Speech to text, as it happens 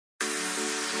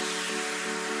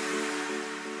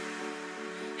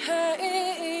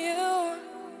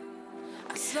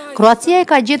Kroacia e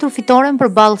ka gjetur fitoren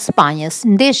përballë Spanjës.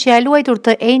 Ndeshja e luajtur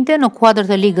të enjte në kuadër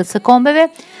të Ligës së Kombeve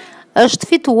është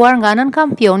fituar nga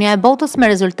nënkampionja e botës me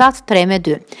rezultat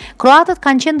 3-2. Kroatët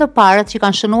kanë qenë të parët që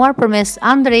kanë shënuar përmes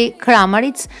Andrej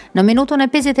Kramaric në minutën e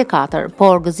 54,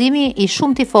 por gëzimi i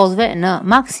shumë tifozëve në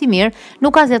Maksimir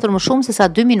nuk ka zgjatur më shumë se sa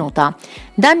 2 minuta.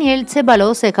 Daniel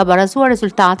Ceballos e ka barazuar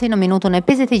rezultatin në minutën e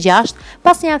 56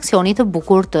 pas një aksioni të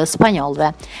bukur të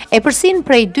spanjollëve. E përsin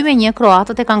prej 2-1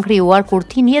 kroatët e kanë krijuar kur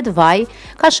Tinjet Vaj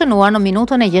ka shënuar në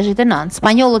minutën e 69.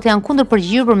 Spanjollët janë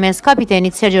kundërpërgjigjer përmes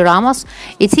kapitenit Sergio Ramos,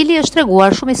 i cili është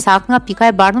treguar shumë i saktë nga pika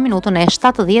e bardhë në minutën e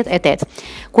 78.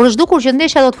 Kur është dukur që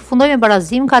ndeshja do të përfundojë me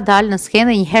barazim, ka dalë në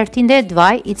skenë një herë Tinjet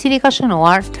Vaj, i cili ka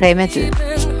shënuar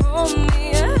 3-2.